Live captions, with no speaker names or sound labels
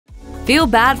Feel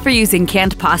bad for using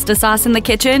canned pasta sauce in the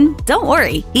kitchen? Don't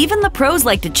worry, even the pros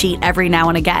like to cheat every now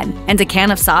and again, and a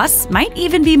can of sauce might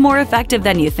even be more effective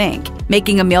than you think.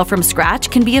 Making a meal from scratch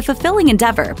can be a fulfilling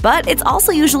endeavor, but it's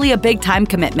also usually a big time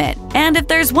commitment. And if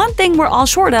there's one thing we're all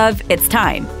short of, it's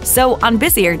time. So on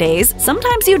busier days,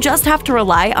 sometimes you just have to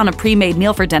rely on a pre-made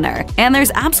meal for dinner, and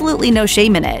there's absolutely no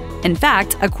shame in it. In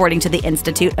fact, according to the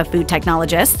Institute of Food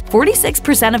Technologists,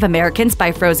 46% of Americans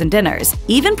buy frozen dinners.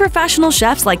 Even professional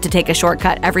chefs like to take a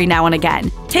shortcut every now and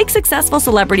again. Take successful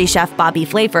celebrity chef Bobby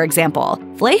Flay, for example.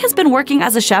 Flay has been working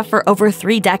as a chef for over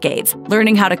 3 decades,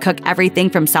 learning how to cook everything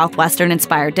from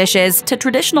Southwestern-inspired dishes to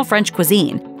traditional French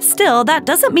cuisine. Still, that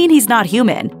doesn't mean he's not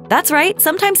human. That's right,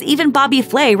 sometimes even Bobby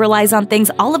Flay relies on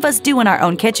things all of us do in our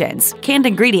own kitchens, canned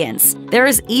ingredients. There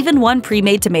is even one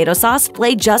pre-made tomato sauce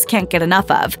Flay just can't get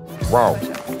enough of. Wow.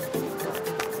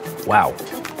 Wow.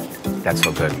 That's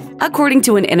so good. According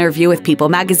to an interview with People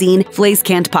magazine, Flay's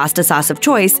canned pasta sauce of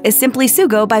choice is simply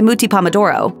Sugo by Muti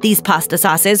Pomodoro. These pasta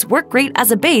sauces work great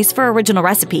as a base for original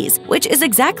recipes, which is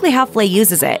exactly how Flay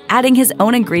uses it, adding his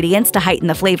own ingredients to heighten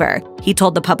the flavor. He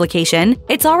told the publication,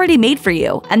 "It's already made for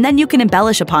you, and then you can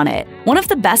embellish upon it." One of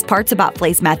the best parts about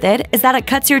Flay's method is that it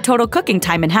cuts your total cooking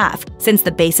time in half. Since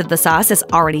the base of the sauce is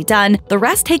already done, the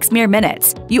rest takes mere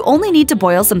minutes. You only need to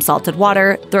boil some salted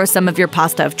water, throw some of your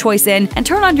pasta of choice in, and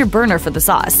turn on your burner for the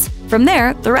sauce. From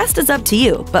there, the rest is up to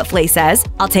you, but Flay says,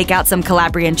 "I'll take out some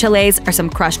Calabrian chilies or some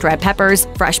crushed red peppers,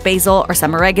 fresh basil or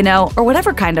some oregano or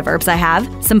whatever kind of herbs I have,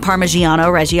 some Parmigiano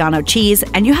Reggiano cheese,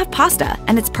 and you have pasta,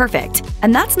 and it's perfect."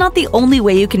 And that's not the only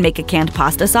way you can make a canned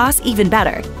pasta sauce even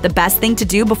better. The best thing to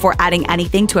do before adding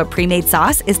anything to a pre-made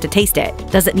sauce is to taste it.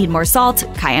 Does it need more salt,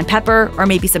 cayenne pepper, or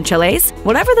maybe some chilies?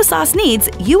 Whatever the sauce needs,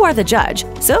 you are the judge,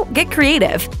 so get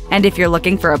creative. And if you're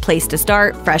looking for a place to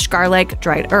start, fresh garlic,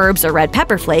 dried herbs, or red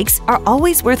pepper flakes are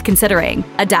always worth considering.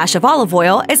 A dash of olive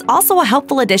oil is also a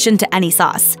helpful addition to any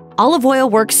sauce. Olive oil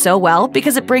works so well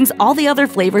because it brings all the other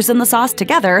flavors in the sauce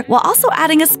together while also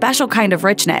adding a special kind of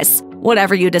richness.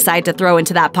 Whatever you decide to throw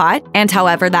into that pot, and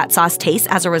however that sauce tastes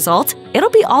as a result,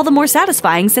 it'll be all the more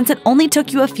satisfying since it only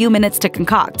took you a few minutes to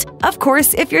concoct. Of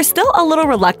course, if you're still a little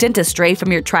reluctant to stray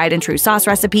from your tried and true sauce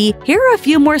recipe, here are a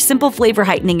few more simple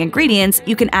flavor-heightening ingredients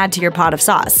you can add to your pot of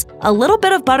sauce. A little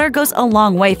bit of butter goes a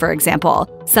long way, for example.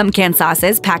 Some canned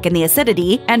sauces pack in the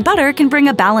acidity, and butter can bring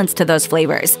a balance to those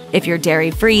flavors. If you're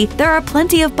dairy-free, there are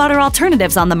plenty of butter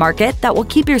alternatives on the market that will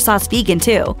keep your sauce vegan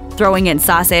too. Throwing in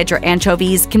sausage or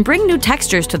anchovies can bring new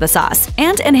textures to the sauce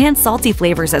and enhance salty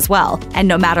flavors as well. And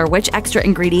no matter which extra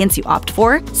ingredients you opt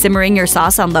for, simmering your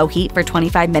sauce on low heat for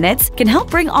 25 minutes can help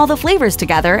bring all the flavors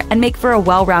together and make for a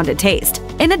well-rounded taste.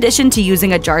 In addition to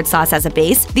using a jarred sauce as a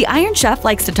base, the Iron Chef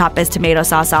likes to top his tomato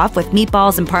sauce off with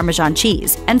meatballs and Parmesan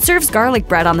cheese and serves garlic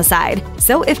bread on the side.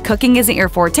 So if cooking isn't your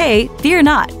forte, fear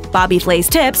not. Bobby Flay's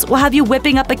tips will have you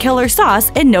whipping up a killer sauce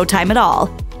in no time at all.